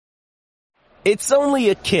It's only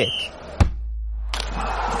a kick.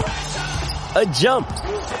 A jump.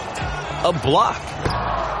 A block.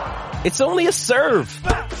 It's only a serve.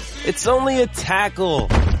 It's only a tackle.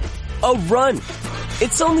 A run.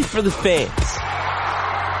 It's only for the fans.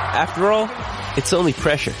 After all, it's only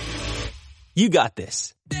pressure. You got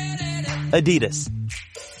this. Adidas.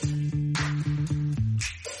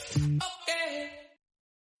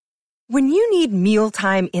 When you need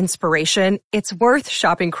mealtime inspiration, it's worth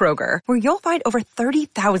shopping Kroger, where you'll find over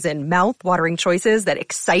 30,000 mouth-watering choices that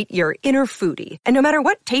excite your inner foodie. And no matter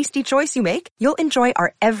what tasty choice you make, you'll enjoy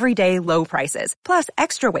our everyday low prices, plus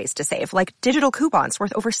extra ways to save, like digital coupons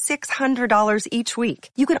worth over $600 each week.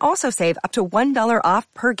 You can also save up to $1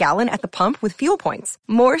 off per gallon at the pump with fuel points.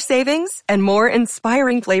 More savings and more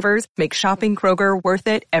inspiring flavors make shopping Kroger worth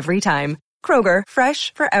it every time. Kroger,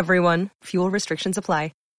 fresh for everyone. Fuel restrictions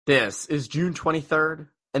apply. This is June 23rd,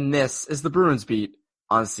 and this is the Bruins Beat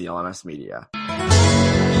on CLNS Media.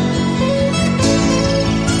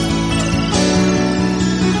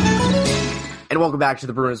 And welcome back to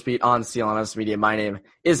the Bruins Beat on CLNS Media. My name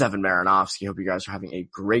is Evan Marinofsky. Hope you guys are having a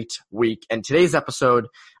great week. And today's episode,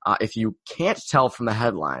 if you can't tell from the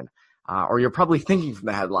headline, or you're probably thinking from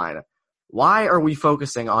the headline, why are we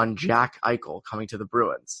focusing on Jack Eichel coming to the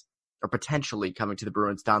Bruins? Or potentially coming to the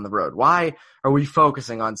Bruins down the road? Why are we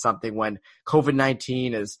focusing on something when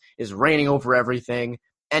COVID-19 is reigning over everything,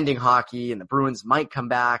 ending hockey, and the Bruins might come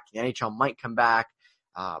back, the NHL might come back?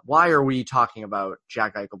 Why are we talking about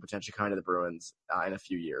Jack Eichel potentially coming to the Bruins in a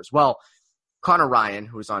few years? Well, Connor Ryan,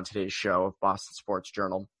 who was on today's show of Boston Sports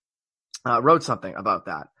Journal, wrote something about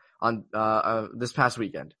that on this past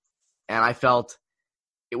weekend. And I felt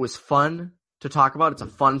it was fun to talk about. It's a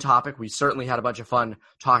fun topic. We certainly had a bunch of fun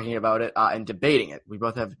talking about it and debating it. We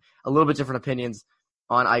both have a little bit different opinions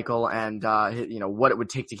on Eichel and what it would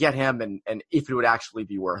take to get him and if it would actually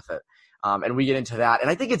be worth it. And we get into that. And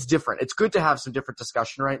I think it's different. It's good to have some different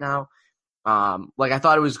discussion right now. I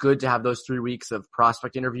thought it was good to have those 3 weeks of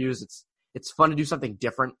prospect interviews. It's fun to do something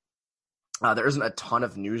different. There isn't a ton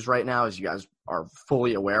of news right now, as you guys are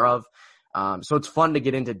fully aware of. So it's fun to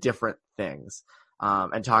get into different things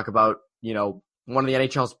and talk about one of the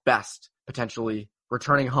NHL's best, potentially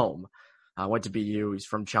returning home. Went to BU. He's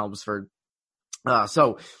from Chelmsford.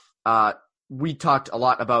 So we talked a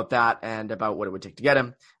lot about that and about what it would take to get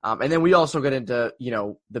him. And then we also get into,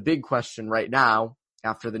 the big question right now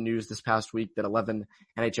after the news this past week that 11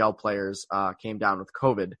 NHL players came down with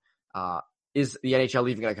COVID. Is the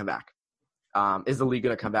NHL even going to come back? Is the league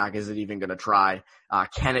going to come back? Is it even going to try?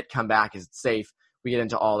 Can it come back? Is it safe? We get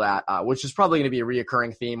into all that, which is probably going to be a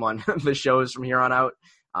reoccurring theme on the shows from here on out.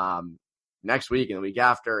 Next week and the week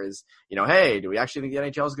after is, hey, do we actually think the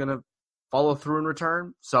NHL is going to follow through and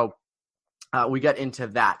return? So we get into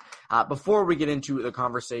that. Before we get into the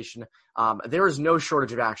conversation, there is no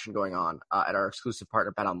shortage of action going on at our exclusive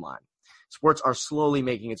partner, BetOnline. Sports are slowly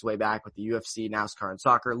making its way back with the UFC, NASCAR, and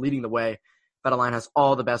soccer leading the way. BetOnline has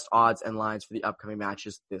all the best odds and lines for the upcoming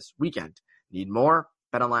matches this weekend. Need more?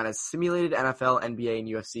 BetOnline has simulated NFL, NBA, and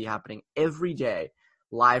UFC happening every day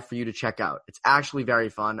live for you to check out. It's actually very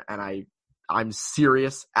fun, and I'm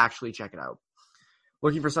serious. Actually check it out.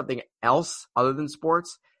 Looking for something else other than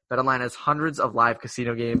sports? BetOnline has hundreds of live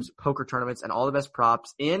casino games, poker tournaments, and all the best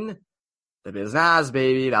props in the Biz-Naz,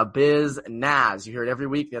 baby. The Biz-Naz. You hear it every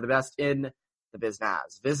week. They're the best in the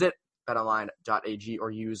Biz-Naz. Visit betonline.ag or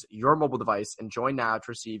use your mobile device and join now to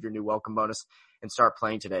receive your new welcome bonus and start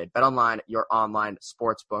playing today. BetOnline, your online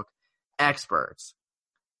sportsbook experts.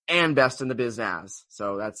 And best in the Biz-Naz.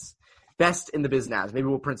 So that's best in the Biz-Naz. Maybe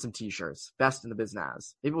we'll print some t-shirts. Best in the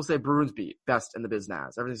Biz-Naz. Maybe we'll say Bruins Beat. Best in the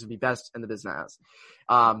Biz-Naz. Everything's going to be best in the Biz-Naz.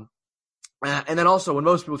 And then also, when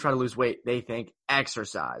most people try to lose weight, they think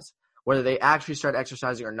exercise. Whether they actually start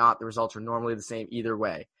exercising or not, the results are normally the same either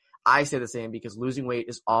way. I say the same because losing weight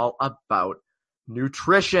is all about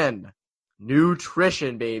nutrition.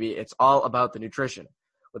 Nutrition, baby. It's all about the nutrition.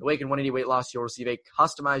 With Awaken 180 Weight Loss, you'll receive a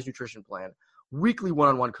customized nutrition plan, weekly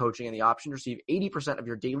one-on-one coaching, and the option to receive 80% of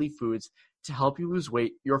your daily foods to help you lose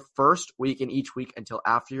weight your first week and each week until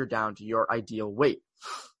after you're down to your ideal weight.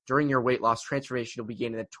 During your weight loss transformation, you'll be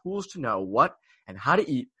gaining the tools to know what and how to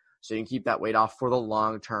eat so you can keep that weight off for the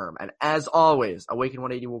long term. And as always, Awaken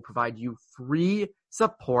 180 will provide you free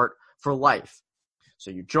support for life.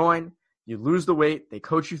 So you join, you lose the weight, they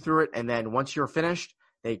coach you through it, and then once you're finished,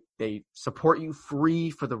 they support you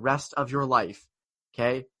free for the rest of your life.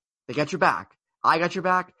 Okay? They got your back. I got your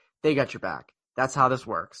back. They got your back. That's how this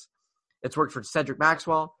works. It's worked for Cedric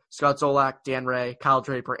Maxwell, Scott Zolak, Dan Ray, Kyle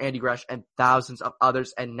Draper, Andy Gresh, and thousands of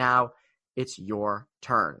others. And now it's your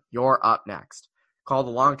turn. You're up next. Call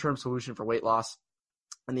the long-term solution for weight loss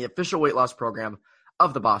and the official weight loss program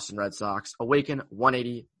of the Boston Red Sox, Awaken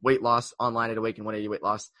 180 Weight Loss, online at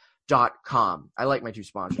awaken180weightloss.com. I like my two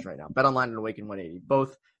sponsors right now, BetOnline and Awaken 180.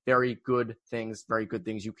 Both very good things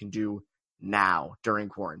you can do now during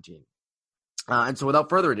quarantine. And so without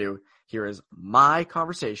further ado, here is my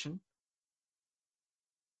conversation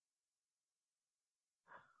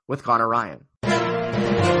with Connor Ryan.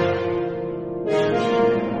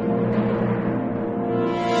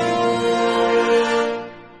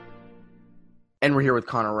 And we're here with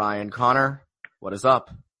Connor Ryan. Connor, what is up?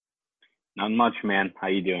 Not much, man. How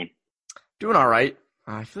you doing? Doing all right.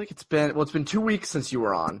 I feel like it's been 2 weeks since you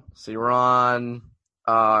were on. So you were on,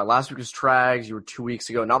 last week was Trags. You were 2 weeks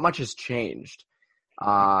ago. Not much has changed.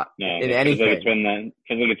 No, in anything. Feels like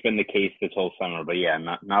it's been the case this whole summer, but yeah,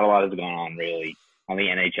 not a lot has gone on really on the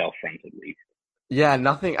NHL front at least. Yeah,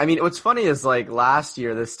 nothing. I mean, what's funny is like last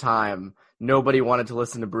year, this time, nobody wanted to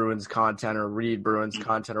listen to Bruins content or read Bruins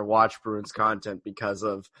content or watch Bruins content because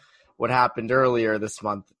of what happened earlier this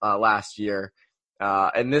month, last year.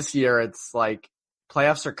 And this year it's like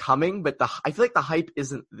playoffs are coming, but I feel like the hype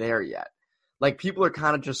isn't there yet. Like people are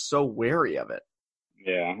kind of just so wary of it.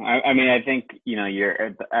 Yeah. I mean, I think,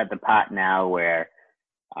 you're at the pot now where,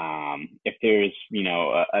 if there's,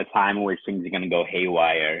 a time in which things are going to go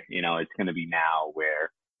haywire, it's going to be now where,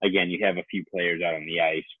 again, you have a few players out on the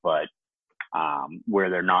ice, but where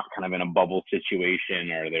they're not kind of in a bubble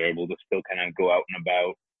situation or they're able to still kind of go out and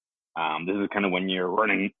about. This is kind of when you're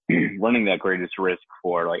running that greatest risk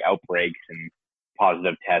for like outbreaks and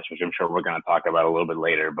positive tests, which I'm sure we're going to talk about a little bit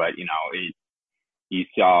later. But, you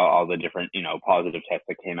saw all the different, positive tests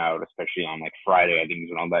that came out, especially on like Friday, I think is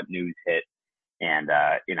when all that news hit. And,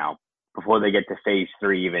 before they get to phase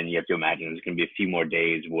 3, even you have to imagine there's going to be a few more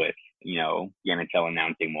days with, the NHL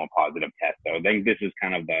announcing more positive tests. So I think this is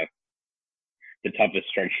kind of the toughest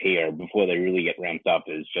stretch here before they really get ramped up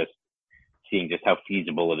is just seeing just how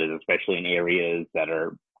feasible it is, especially in areas that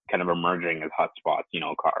are kind of emerging as hotspots,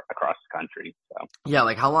 across the country. So yeah,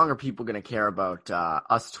 like how long are people going to care about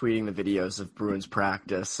us tweeting the videos of Bruins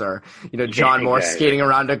practice or John Moore skating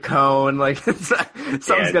around a cone? Like something's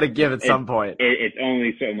going to give at some point. It's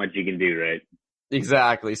only so much you can do, right?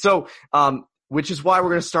 Exactly. So, which is why we're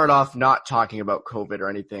going to start off not talking about COVID or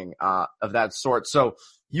anything of that sort. So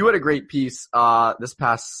you had a great piece this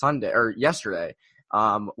past Sunday or yesterday.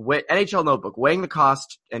 NHL Notebook, weighing the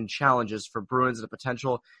cost and challenges for Bruins and a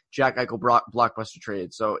potential Jack Eichel blockbuster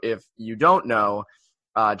trade. So if you don't know,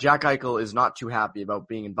 Jack Eichel is not too happy about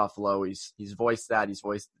being in Buffalo. He's voiced that. He's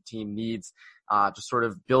voiced the team needs to sort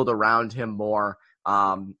of build around him more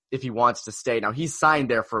if he wants to stay. Now he's signed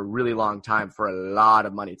there for a really long time for a lot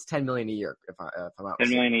of money. It's $10 million a year if I'm not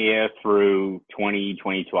mistaken. $10 million a year through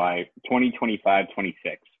 2025,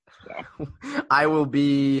 26. So I will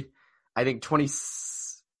be, I think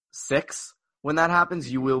 26 when that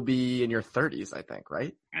happens. You will be in your 30s, I think,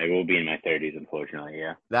 right? I will be in my 30s, unfortunately,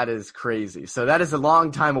 yeah. That is crazy. So that is a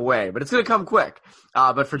long time away, but it's going to come quick.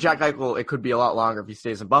 But for Jack Eichel, it could be a lot longer if he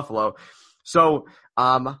stays in Buffalo. So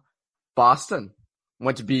Boston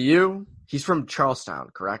went to BU. He's from Charlestown,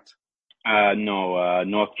 correct? No,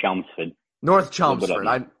 North Chelmsford. North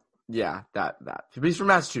Chelmsford. Yeah, that. But he's from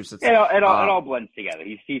Massachusetts. It all blends together.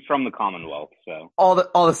 He's from the Commonwealth, so all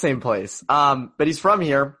the same place. But he's from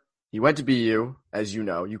here. He went to BU, as you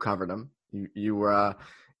know. You covered him.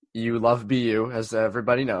 You love BU, as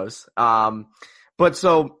everybody knows. But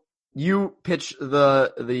so you pitch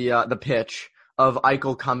the pitch of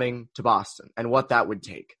Eichel coming to Boston and what that would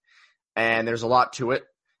take, and there's a lot to it.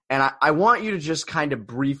 And I want you to just kind of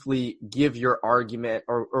briefly give your argument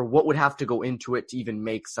or what would have to go into it to even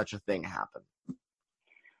make such a thing happen.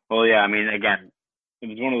 Well, yeah, I mean, again, it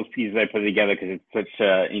was one of those pieces I put together because it's such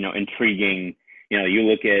a, intriguing, you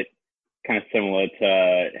look at kind of similar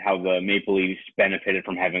to how the Maple Leafs benefited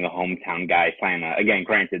from having a hometown guy sign. Again,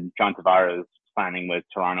 granted, John Tavares signing with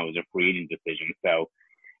Toronto was a free agent decision. So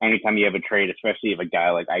anytime you have a trade, especially if a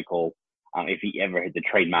guy like Eichel, if he ever hit the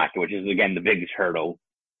trade market, which is, again, the biggest hurdle,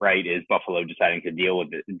 right, is Buffalo deciding to deal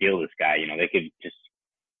this guy. They could just,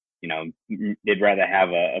 they'd rather have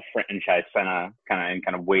a franchise center kind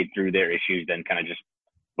of wade through their issues than kind of just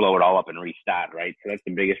blow it all up and restart, right? So that's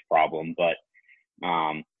the biggest problem. But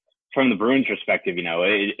from the Bruins' perspective,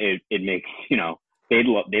 it makes, they'd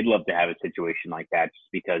love to have a situation like that just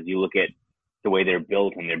because you look at the way they're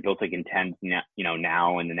built and they're built to contend,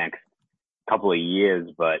 now in the next couple of years.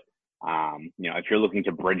 But, if you're looking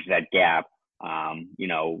to bridge that gap,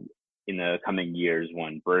 in the coming years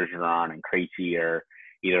when Bergeron and Krejci are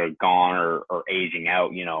either gone or aging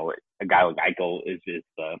out, a guy like Eichel is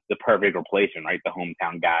the perfect replacement, right? The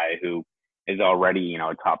hometown guy who is already,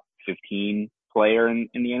 a top 15 player in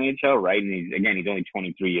the NHL, right? And he's only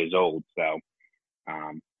 23 years old. So,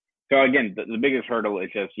 so again, the biggest hurdle is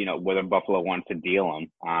just, whether Buffalo wants to deal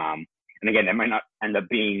him. And again, that might not end up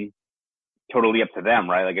being totally up to them,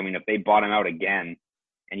 right? Like, I mean, if they bought him out again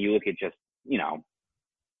and you look at just,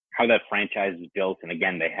 how that franchise is built. And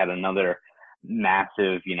again, they had another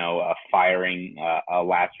massive, firing,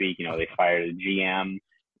 last week. They fired a GM,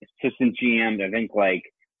 assistant GM. I think like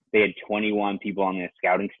they had 21 people on the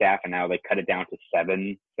scouting staff and now they cut it down to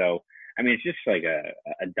 7. So, I mean, it's just like a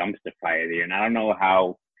dumpster fire there. And I don't know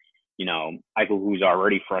how, Eichel, who's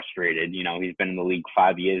already frustrated, he's been in the league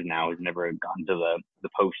 5 years now, has never gotten to the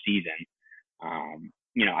postseason.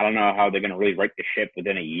 I don't know how they're going to really right the ship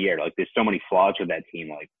within a year. Like, there's so many flaws with that team,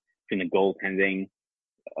 like between the goaltending,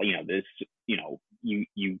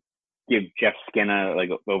 you give Jeff Skinner like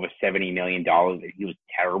over $70 million. He was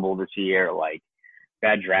terrible this year. Like,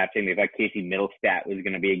 bad drafting. They thought Casey Middlestat was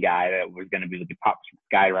going to be a guy that was going to be the top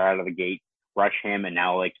guy right out of the gate, rush him, and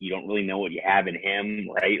now like you don't really know what you have in him,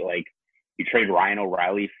 right? Like, you trade Ryan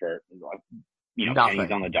O'Reilly for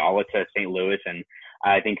pennies on the dollar to St. Louis, and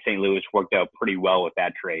I think St. Louis worked out pretty well with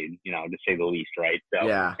that trade, to say the least, right? So,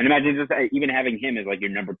 yeah. And imagine just even having him as like your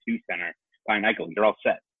number 2 center, Brian Eichel, you're all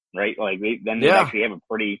set, right? Like they actually have a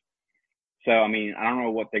pretty. So I mean, I don't know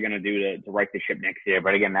what they're gonna do to right the ship next year,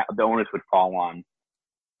 but again, the onus would fall on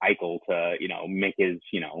Eichel to make his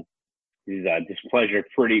his displeasure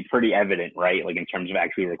pretty evident, right? Like in terms of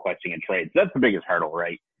actually requesting a trade. So that's the biggest hurdle,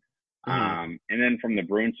 right? Mm-hmm. And then from the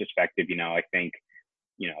Bruins perspective, I think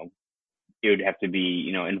it would have to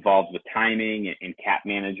be involved with timing and cap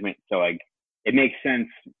management. So like it makes sense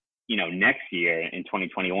next year in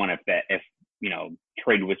 2021 if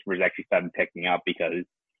trade whispers actually started picking up because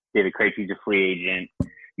David Krejci's a free agent.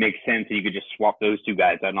 Makes sense that you could just swap those two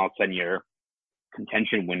guys out and all of a sudden your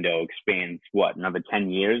contention window expands another 10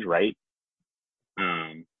 years, right?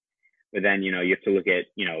 But then you have to look at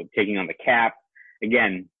taking on the cap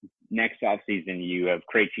again. Next offseason, you have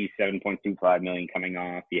Krejci $7.25 million coming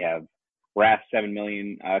off. You have Rask $7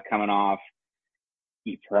 million coming off.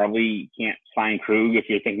 You probably can't sign Krug if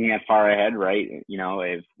you're thinking that far ahead, right?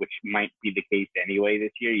 Which might be the case anyway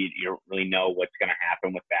this year. You don't really know what's going to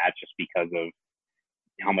happen with that just because of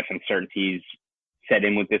how much uncertainties set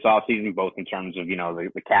in with this offseason, both in terms of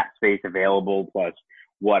the cap space available plus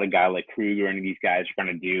what a guy like Krug or any of these guys are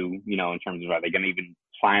going to do. In terms of are they going to even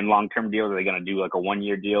sign long-term deals? Are they going to do like a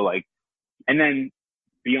 1-year deal? And then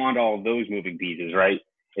beyond all of those moving pieces, right?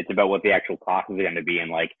 It's about what the actual cost is going to be.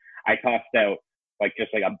 And like I tossed out like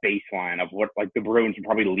just like a baseline of what like the Bruins would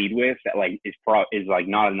probably lead with that like is like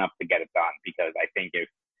not enough to get it done, because I think if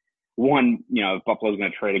Buffalo's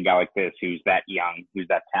going to trade a guy like this who's that young, who's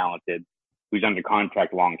that talented, who's under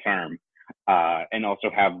contract long term, and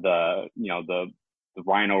also have the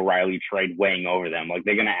Ryan O'Reilly trade weighing over them, like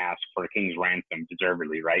they're going to ask for a king's ransom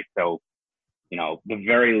deservedly, right? So, the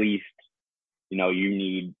very least, you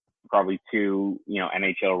need probably 2,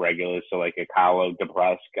 NHL regulars. So like a Kyle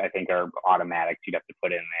DeBrusk, I think are automatics you'd have to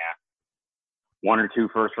put in there. 1 or 2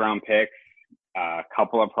 first-round picks, a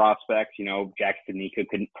couple of prospects. Jack Studnicka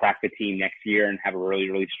couldn't crack the team next year and have a really,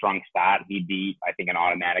 really strong start. He'd be, I think, an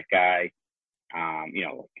automatic guy. Like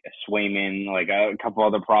a Swayman, like a couple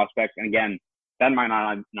other prospects. And again, that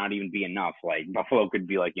might not even be enough. Like Buffalo could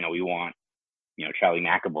be like, we want, Charlie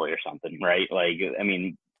McAvoy or something, right? Like, I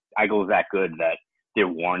mean, Eichel is that good that they're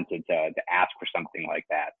warranted to ask for something like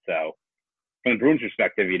that. So from the Bruins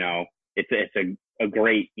perspective, it's a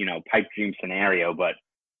great, pipe dream scenario, but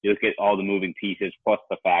you look at all the moving pieces plus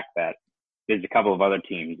the fact that there's a couple of other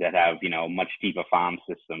teams that have, much deeper farm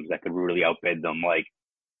systems that could really outbid them. Like,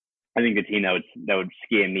 I think the team that would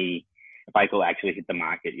scare me if Eichel actually hit the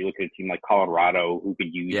market. You look at a team like Colorado who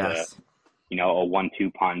could use a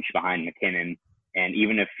 1-2 punch behind McKinnon. And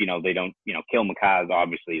even if, they don't, Cale Makar is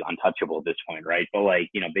obviously untouchable at this point, right? But like,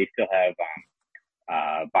 they still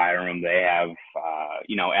have Byram. They have,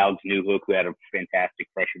 Alex Newhook, who had a fantastic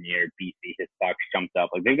freshman year at BC. His stocks jumped up.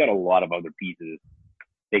 Like, they've got a lot of other pieces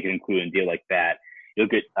they can include in a deal like that. You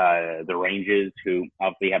look at the Rangers, who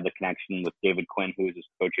obviously have the connection with David Quinn, who is his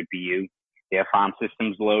coach at BU. They have farm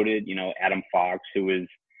systems loaded. Adam Fox, who is,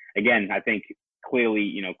 again, I think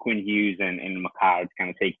clearly, Quinn Hughes and Makar kind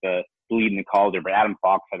of take the lead in the Calder, but Adam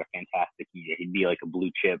Fox had a fantastic year. He'd be like a blue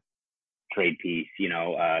chip trade piece.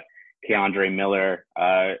 Keandre Miller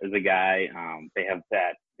is a guy. They have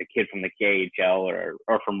the kid from the KHL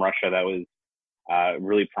or from Russia that was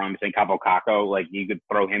really promising, Capo Caco. Like, you could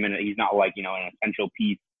throw him in. He's not like, an essential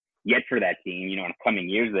piece yet for that team. In coming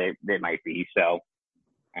years they might be. So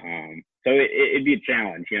it'd be a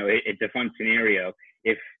challenge. It's a fun scenario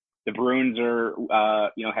if the Bruins are,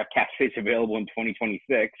 have cap space available in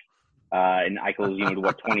 2026, and Eichel's,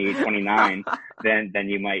 28, 29, then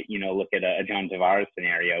you might, look at a John Tavares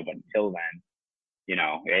scenario. But until then,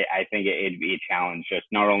 I think it'd be a challenge just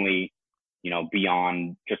not only,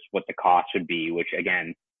 beyond just what the cost would be, which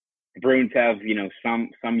again, the Bruins have,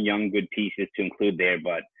 some young good pieces to include there,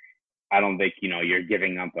 but I don't think, you're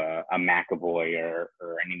giving up a McAvoy or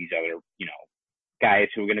any of these other, guys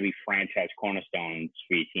who are going to be franchise cornerstones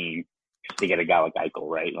for your team just to get a guy like Eichel,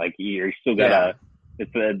 right? Like you're still got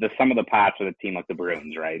it's the sum of the parts with a team like the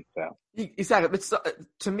Bruins, right? So exactly. It's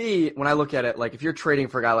to me, when I look at it, like if you're trading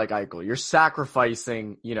for a guy like Eichel, you're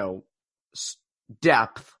sacrificing,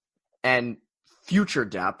 depth and future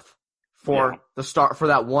depth for the star, for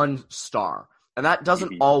that one star. And that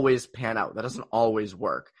doesn't always pan out. That doesn't always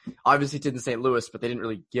work. Obviously, it did in St. Louis, but they didn't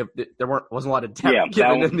really give. There wasn't a lot of depth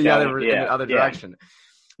given in the other direction.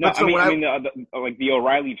 No, but so like the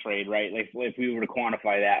O'Reilly trade, right? Like if we were to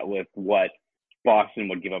quantify that with what Boston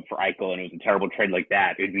would give up for Eichel, and it was a terrible trade like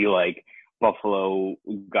that, it'd be like Buffalo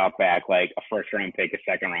got back like a first-round pick, a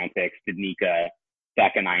second-round pick, Studnicka,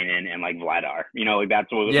 Sakanainen, and like Vladar. Like that's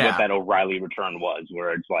what that O'Reilly return was,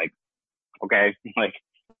 where it's like, okay, like.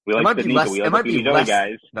 We like Studnicka, it might be less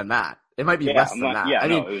guys. than that. It might be less than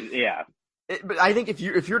that. But I think if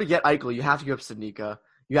you're to get Eichel, you have to give up Studnicka.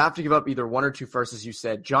 You have to give up either one or two firsts, as you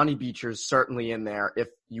said. Johnny Beecher's certainly in there if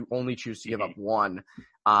you only choose to give up one.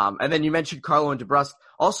 And then you mentioned Carlo and DeBrusk.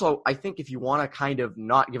 Also, I think if you want to kind of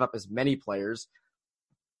not give up as many players,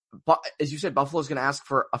 but as you said, Buffalo's going to ask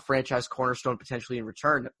for a franchise cornerstone potentially in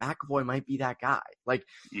return. McAvoy might be that guy. Like,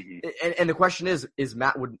 and the question is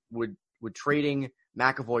Matt would trading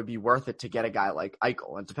McAvoy be worth it to get a guy like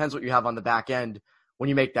Eichel? And it depends what you have on the back end when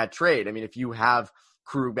you make that trade. I mean, if you have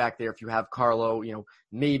Krug back there, if you have Carlo,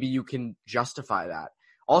 maybe you can justify that.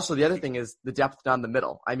 Also, the other thing is the depth down the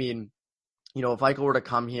middle. I mean, if Eichel were to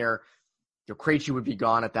come here, Krejci would be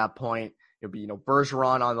gone at that point. It would be,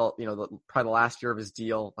 Bergeron on probably the last year of his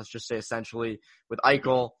deal, let's just say essentially, with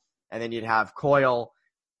Eichel, and then you'd have Coyle.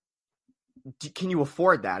 Can you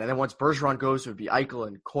afford that? And then once Bergeron goes, it would be Eichel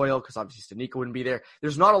and Coyle, because obviously Studnicka wouldn't be there.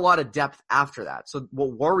 There's not a lot of depth after that. So what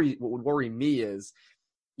would worry me is,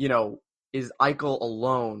 is Eichel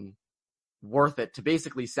alone worth it to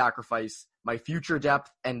basically sacrifice my future depth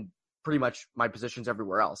and pretty much my positions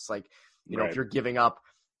everywhere else? Like, if you're giving up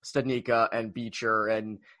Studnicka and Beecher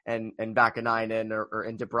and Vakanainen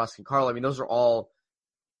or DeBrusk and Carlo, I mean, those are all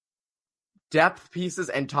depth pieces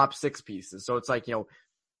and top six pieces. So it's like,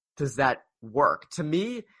 does that work? To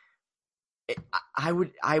me, I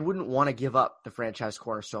wouldn't want to give up the franchise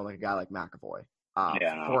cornerstone like a guy like McAvoy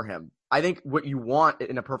for him. I think what you want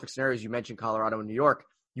in a perfect scenario is, you mentioned Colorado and New York,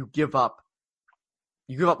 you give up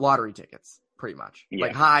lottery tickets pretty much,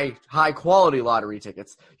 like high quality lottery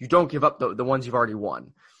tickets. You don't give up the ones you've already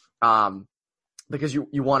won, because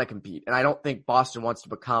you want to compete. And I don't think Boston wants to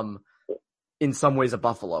become, in some ways, a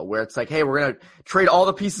Buffalo, where it's like, hey, we're going to trade all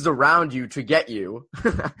the pieces around you to get you.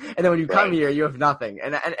 And then when you come here, you have nothing.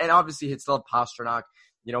 And obviously he'd still have Pastrnak,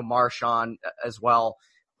 Marchand as well.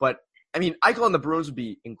 But I mean, Eichel and the Bruins would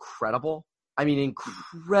be incredible. I mean,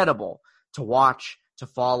 incredible to watch, to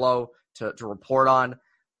follow, to report on.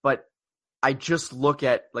 But I just look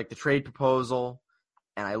at like the trade proposal,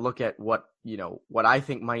 and I look at what I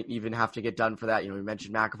think might even have to get done for that. We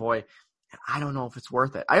mentioned McAvoy. I don't know if it's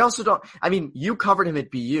worth it. I also don't. I mean, you covered him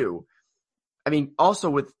at BU. I mean, also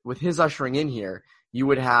with his ushering in here, you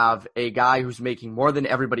would have a guy who's making more than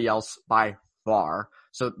everybody else by far.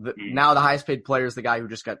 So now the highest paid player is the guy who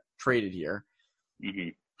just got traded here. Mm-hmm.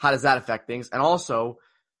 How does that affect things? And also,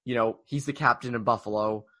 he's the captain in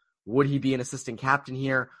Buffalo. Would he be an assistant captain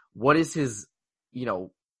here? What is his,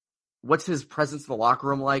 what's his presence in the locker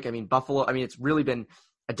room like? I mean, Buffalo, it's really been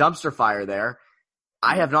a dumpster fire there.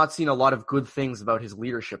 I have not seen a lot of good things about his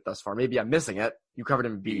leadership thus far. Maybe I'm missing it. You covered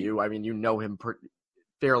him in BU. I mean, you know him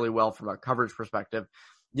fairly well from a coverage perspective.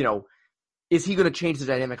 Is he going to change the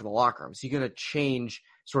dynamic of the locker room? Is he going to change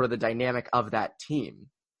sort of the dynamic of that team?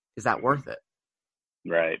 Is that worth it?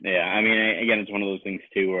 Right. Yeah. I mean, again, it's one of those things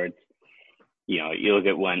too, where it's, you look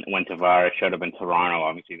at when Tavares showed up in Toronto,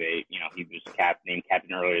 obviously he was named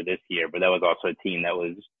captain earlier this year, but that was also a team that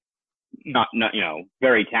was not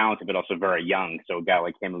very talented, but also very young. So a guy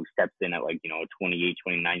like him who steps in at 28,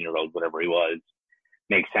 29-year-old, whatever he was,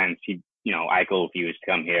 makes sense. Eichel, if he was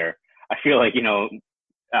to come here, I feel like,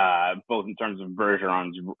 both in terms of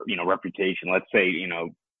Bergeron's, reputation, let's say,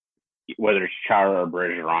 whether it's Chara or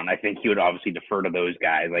Bergeron, I think he would obviously defer to those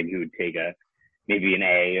guys. Like he would take maybe an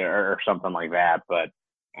A or something like that. But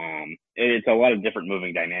it's a lot of different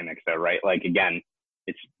moving dynamics though, right? Like again,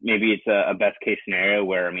 maybe it's a best case scenario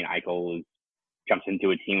where, I mean, Eichel jumps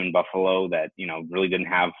into a team in Buffalo that, really didn't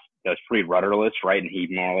have those pretty rudderless, right? And he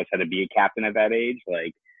more or less had to be a captain at that age.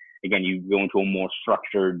 Like, again, you go into a more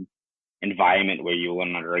structured environment where you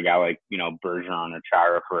learn under a guy like, Bergeron or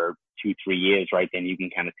Chara for 2-3 years, right? Then you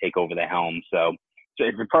can kind of take over the helm. So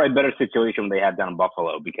it's probably a better situation when they have down in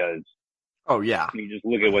Buffalo, because Oh yeah. you just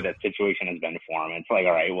look at what that situation has been for him. It's like,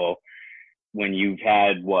 all right, well, when you've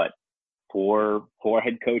had four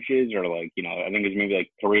head coaches, or I think it's maybe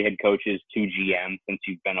like 3 head coaches, 2 GMs since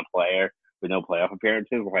you've been a player with no playoff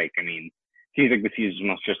appearances. Like, I mean, it seems like the season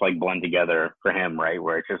must just blend together for him, right?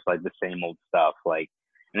 Where it's just like the same old stuff.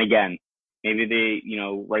 And again, maybe they,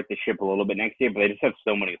 right the ship a little bit next year, but they just have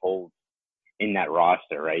so many holes in that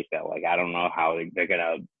roster, right? That I don't know how they're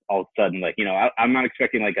gonna all of a sudden I'm not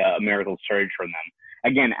expecting a miracle surge from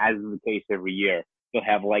them. Again, as is the case every year, they'll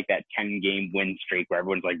have that 10-game win streak where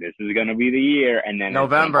everyone's like, this is gonna be the year, and then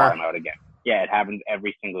November it's bottom out again. Yeah, it happens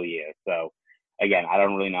every single year. So again, I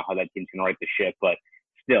don't really know how that team's gonna right the ship, but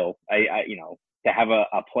still, I to have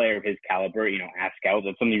a player of his caliber, ask out,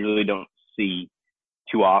 that's something you really don't see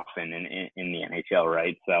too often in the NHL,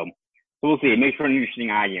 right? So we'll see. It makes for an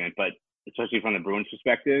interesting argument, but especially from the Bruins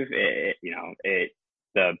perspective,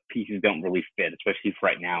 the pieces don't really fit, especially for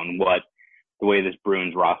right now and the way this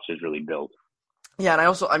Bruins roster is really built. Yeah, and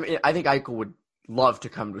I think Eichel would love to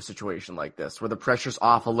come to a situation like this where the pressure's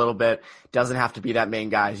off a little bit. Doesn't have to be that main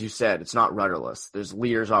guy, as you said. It's not rudderless. There's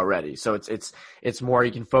leaders already, so it's more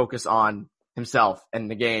he can focus on himself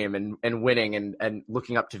and the game and winning and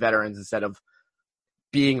looking up to veterans instead of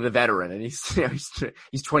being the veteran. And he's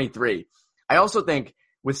 23. I also think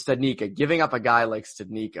with Studnicka, giving up a guy like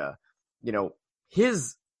Studnicka,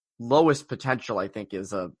 his lowest potential, I think,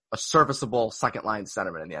 is a serviceable second line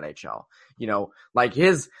centerman in the NHL.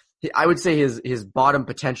 I would say his bottom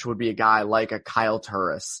potential would be a guy like a Kyle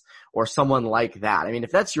Turris or someone like that. I mean,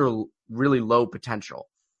 if that's your really low potential,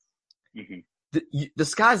 the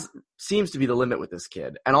sky seems to be the limit with this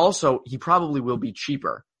kid. And also, he probably will be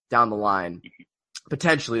cheaper down the line,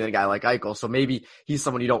 potentially, than a guy like Eichel. So maybe he's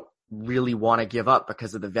someone you don't really want to give up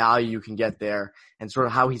because of the value you can get there and sort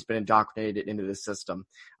of how he's been indoctrinated into the system.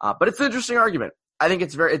 But it's an interesting argument. I think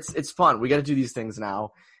it's fun. We got to do these things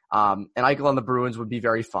now. And Eichel on the Bruins would be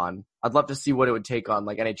very fun. I'd love to see what it would take on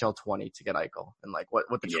NHL 20 to get Eichel and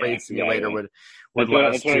what the trade simulator would let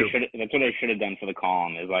us do. That's what I should have done for the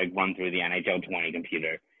column, is run through the NHL 20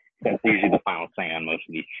 computer. That's usually the final say on most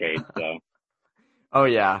of these trades. So. Oh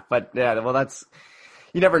yeah, but yeah, well that's.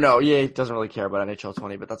 You never know. EA doesn't really care about NHL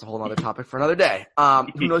 20, but that's a whole other topic for another day.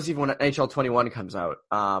 Who knows even when NHL 21 comes out.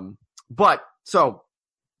 We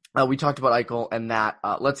talked about Eichel and that.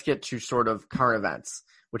 Let's get to sort of current events,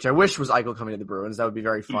 which I wish was Eichel coming to the Bruins. That would be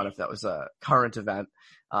very fun if that was a current event.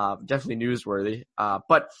 Definitely newsworthy.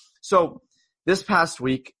 So this past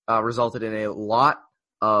week resulted in a lot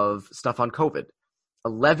of stuff on COVID.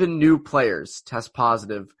 11 new players test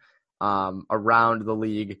positive around the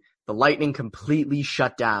league. The Lightning completely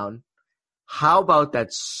shut down. How about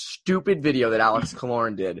that stupid video that Alex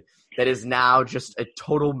Killorn did that is now just a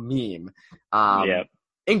total meme?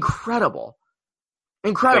 Incredible.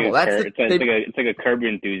 It's like a Curb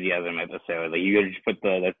Your Enthusiasm episode. You could just put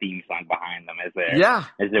the theme song behind them as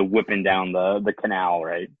they're whipping down the canal,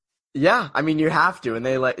 right? Yeah, I mean you have to, and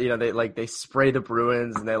they spray the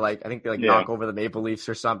Bruins, and I think they knock over the Maple Leafs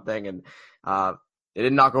or something, and they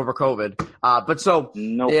didn't knock over COVID.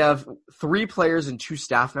 They have 3 players and 2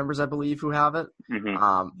 staff members, I believe, who have it.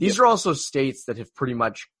 These are also states that have pretty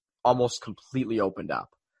much almost completely opened up.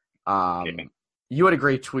 You had a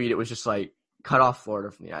great tweet. It was just cut off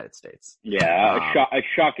Florida from the United States. Yeah, it's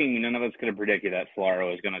shocking. None of us could have predicted that Florida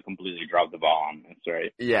was going to completely drop the ball on this,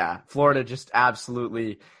 right? Yeah, Florida just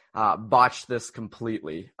absolutely botched this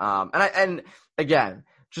completely. And again,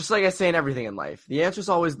 just like I say in everything in life, the answer is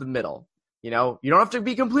always the middle. You don't have to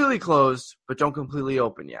be completely closed, but don't completely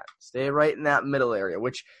open yet. Stay right in that middle area,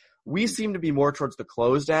 which we seem to be more towards the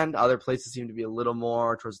closed end. Other places seem to be a little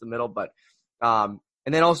more towards the middle, but and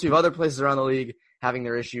then also you have other places around the league having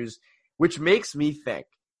their issues, which makes me think,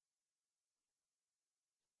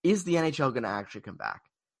 is the NHL going to actually come back?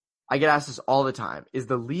 I get asked this all the time. Is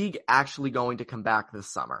the league actually going to come back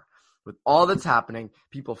this summer? With all that's happening,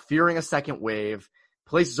 people fearing a second wave,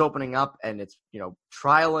 places opening up, and it's,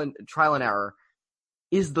 trial and error.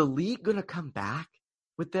 Is the league going to come back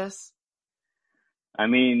with this? I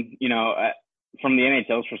mean, from the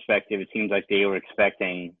NHL's perspective, it seems like they were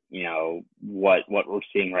expecting, what we're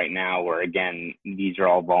seeing right now, where again, these are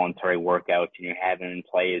all voluntary workouts and you're having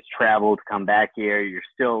players travel to come back here. You're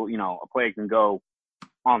still, a player can go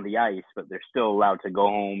on the ice, but they're still allowed to go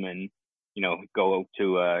home and go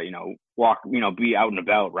to, walk, be out and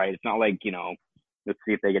about, right? It's not like, let's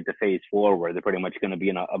see if they get to phase 4 where they're pretty much going to be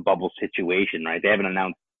in a bubble situation, right? They haven't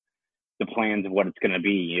announced the plans of what it's going to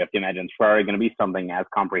be. You have to imagine it's probably going to be something as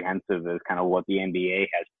comprehensive as kind of what the NBA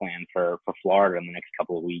has planned for Florida in the next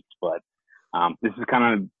couple of weeks. But this is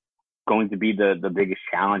kind of going to be the biggest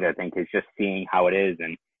challenge, I think, is just seeing how it is.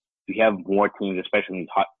 And if you have more teams, especially in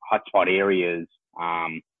these hotspot areas,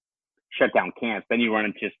 shut down camps, then you run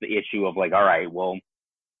into just the issue of like, all right, well,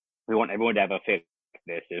 we want everyone to have a fix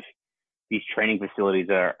this. If these training facilities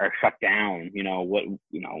are shut down,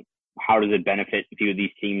 how does it benefit a few of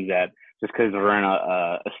these teams that just because they're in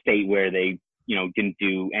a state where they, didn't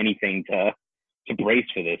do anything to brace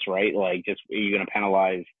for this, right? Like, just, are you going to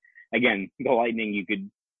penalize, again, the Lightning? You could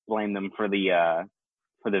blame them for the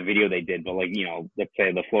video they did, but like, let's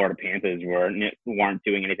say the Florida Panthers weren't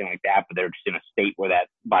doing anything like that, but they're just in a state where that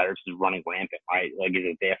virus is running rampant, right? Like, is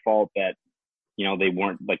it their fault that, they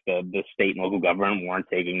weren't, like, the state and local government weren't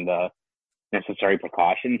taking the necessary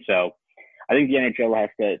precautions? So I think the NHL has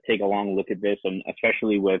to take a long look at this, and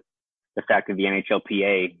especially with the fact that the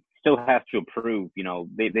NHLPA still has to approve,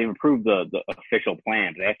 they've approved the official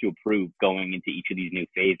plan, but they have to approve going into each of these new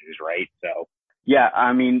phases, right? So, yeah,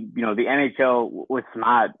 I mean, the NHL was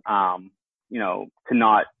smart, to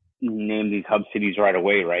not name these hub cities right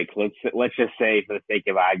away, right? Let's just say, for the sake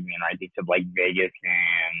of argument, right, they said like Vegas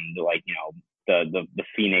and like, the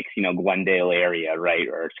Phoenix, Glendale area, right?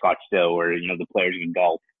 Or Scottsdale, where, the players can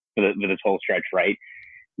golf for this whole stretch, right?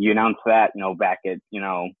 You announce that,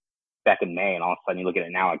 back in May, and all of a sudden you look at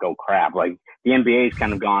it now like, oh crap, like the NBA's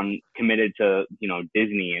kind of committed to,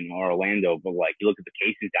 Disney and Orlando, but like you look at the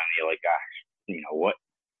cases down there, like, gosh, what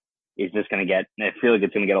is this going to get? I feel like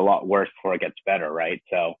it's going to get a lot worse before it gets better, right?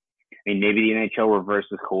 So, I mean, maybe the NHL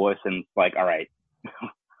reverses course and it's like, all right,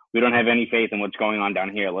 we don't have any faith in what's going on down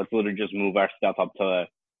here. Let's literally just move our stuff up to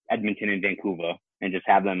Edmonton and Vancouver and just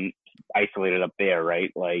have them isolated up there,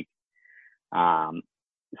 right? Like,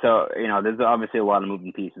 so, there's obviously a lot of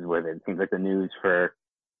moving pieces with it. It seems like the news for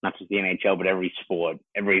not just the NHL, but every sport,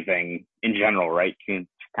 everything in general, right, can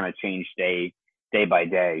kind of change day by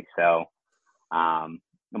day. So,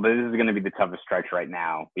 but this is going to be the toughest stretch right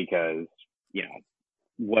now because,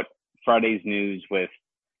 what Friday's news with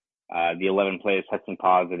the 11 players testing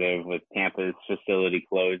positive, with Tampa's facility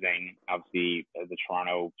closing, obviously the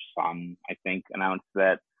Toronto Sun, I think, announced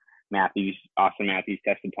that Austin Matthews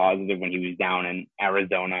tested positive when he was down in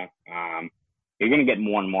Arizona. You're going to get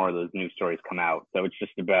more and more of those news stories come out. So it's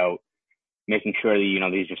just about making sure that,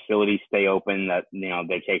 these facilities stay open, that,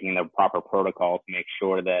 they're taking the proper protocol to make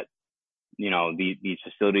sure that, these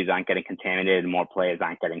facilities aren't getting contaminated and more players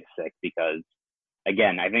aren't getting sick. Because,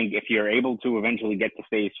 again, I think if you're able to eventually get to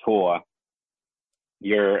phase 4,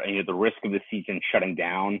 the risk of the season shutting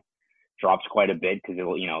down drops quite a bit because,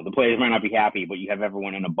 the players might not be happy, but you have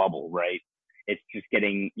everyone in a bubble, right? It's just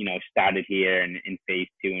getting, started here in phase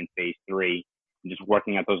 2 and phase 3, and just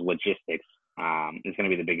working out those logistics is going to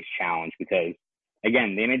be the biggest challenge because,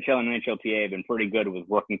 again, the NHL and NHLPA have been pretty good with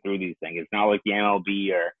working through these things. It's not like the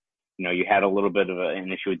MLB or, you had a little bit of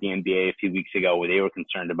an issue with the NBA a few weeks ago where they were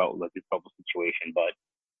concerned about like this bubble situation, but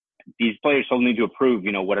these players still need to approve,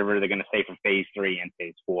 whatever they're going to say for phase 3 and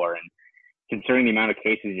phase 4. And considering the amount of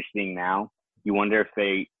cases you're seeing now, you wonder if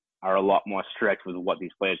they are a lot more strict with what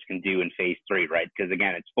these players can do in phase 3, right? Because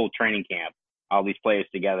again, it's full training camp, all these players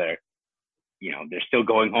together, they're still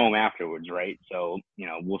going home afterwards, right? So,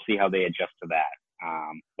 we'll see how they adjust to that.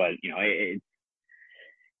 But,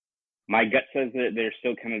 my gut says that they're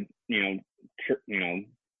still kind of,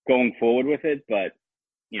 going forward with it. But,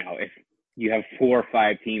 if you have 4 or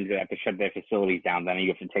 5 teams that have to shut their facilities down, then you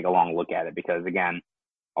have to take a long look at it because, again,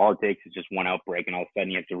 all it takes is just one outbreak and all of a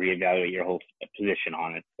sudden you have to reevaluate your whole position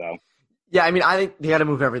on it. So, yeah, I mean, I think they got to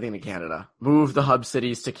move everything to Canada. Move the hub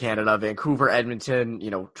cities to Canada, Vancouver, Edmonton,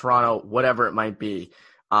 Toronto, whatever it might be.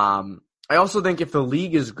 I also think if the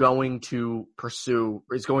league is going to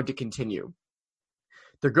continue,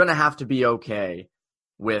 they're going to have to be okay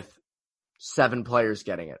with 7 players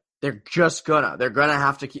getting it. They're going to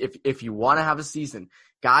have to, if you want to have a season,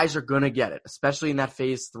 guys are going to get it, especially in that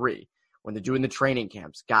phase 3 when they're doing the training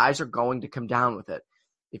camps. Guys are going to come down with it.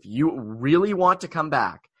 If you really want to come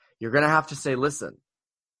back, you're going to have to say, listen,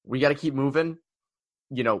 we got to keep moving,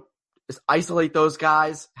 just isolate those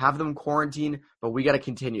guys, have them quarantine, but we got to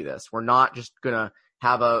continue this. We're not just going to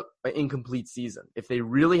have an incomplete season. If they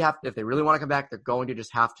really want to come back, they're going to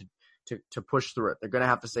just have to push through it. They're going to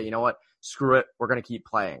have to say, you know what, screw it. We're going to keep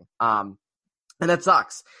playing. And that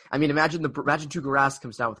sucks. I mean, imagine Tuukka Rask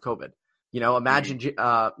comes down with COVID. Imagine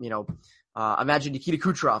Nikita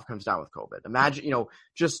Kucherov comes down with COVID. Imagine,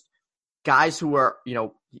 just guys who are,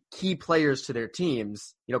 key players to their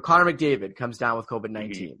teams, Connor McDavid comes down with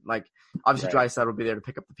COVID-19. Mm-hmm. Like, obviously Right. Draisaitl will be there to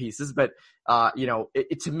pick up the pieces, but,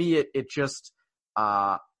 to me, it just,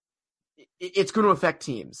 it's going to affect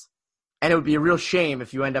teams. And it would be a real shame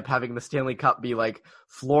if you end up having the Stanley Cup be like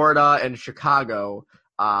Florida and Chicago,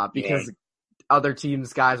 because other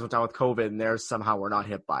teams' guys went down with COVID and theirs somehow were not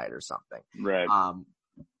hit by it or something. Right.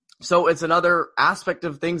 So it's another aspect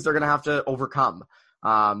of things they're going to have to overcome.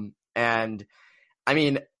 And I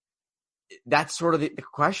mean, that's sort of the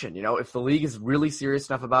question, if the league is really serious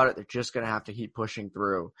enough about it, they're just going to have to keep pushing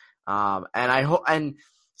through. And I hope, and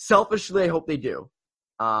selfishly, I hope they do.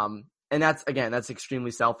 And that's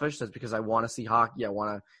extremely selfish. That's because I want to see hockey. I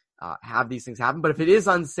want to have these things happen. But if it is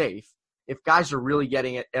unsafe, if guys are really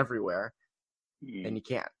getting it everywhere, then you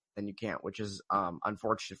can't, which is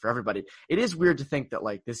unfortunate for everybody. It is weird to think that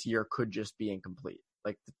like this year could just be incomplete.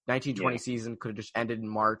 Like the 1920 season could have just ended in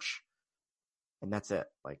March, and that's it.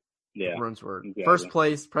 Like the Bruins were first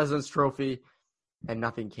place, President's Trophy, and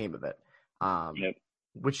nothing came of it.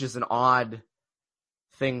 Which is an odd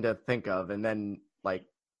thing to think of. And then like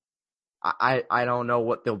I don't know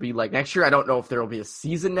what they'll be like next year. I don't know if there will be a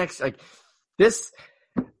season next. Like this,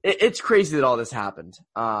 it's crazy that all this happened.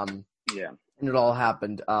 And it all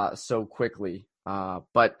happened so quickly.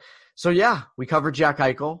 But so yeah, we covered Jack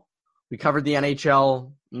Eichel. We covered the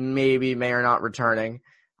NHL, may or not returning.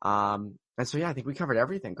 And so yeah, I think we covered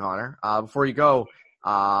everything, Connor. Before you go,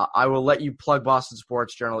 I will let you plug Boston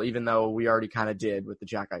Sports Journal, even though we already kind of did with the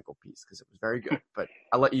Jack Eichel piece because it was very good. But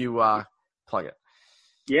I'll let you plug it.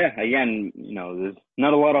 Yeah, again, there's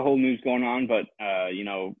not a lot of whole news going on, but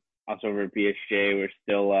us over at BSJ, we're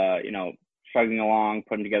still chugging along,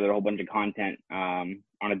 putting together a whole bunch of content on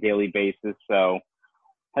a daily basis. So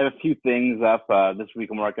I have a few things up this week.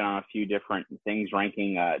 I'm working on a few different things,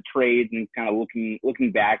 ranking trades and kind of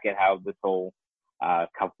looking back at how this whole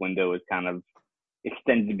cup window is kind of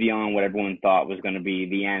extended beyond what everyone thought was going to be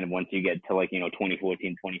the end once you get to 2014,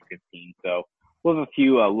 2015. So we'll have a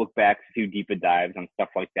few look backs, a few deeper dives on stuff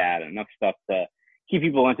like that, enough stuff to keep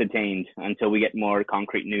people entertained until we get more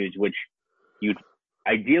concrete news, which you'd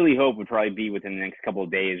ideally hope would probably be within the next couple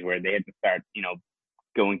of days, where they have to start,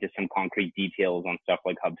 going to some concrete details on stuff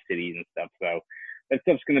like hub cities and stuff. So that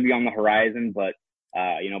stuff's going to be on the horizon, but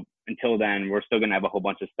until then, we're still going to have a whole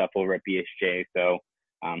bunch of stuff over at BSJ. So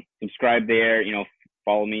subscribe there,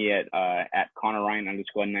 follow me at Connor Ryan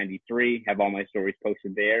 _93, have all my stories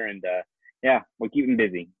posted there. And we're keeping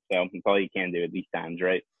busy. So that's all you can do at these times,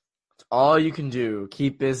 right? It's all you can do.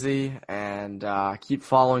 Keep busy and keep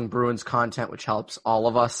following Bruins content, which helps all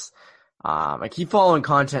of us. And keep following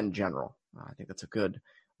content in general. I think that's a good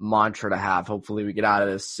mantra to have. Hopefully we get out of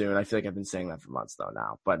this soon. I feel like I've been saying that for months though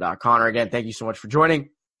now. But Connor, again, thank you so much for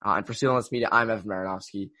joining. And for CLNS Media, I'm Evan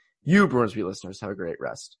Marinofsky. You Bruins Beat listeners, have a great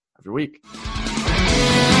rest of your week.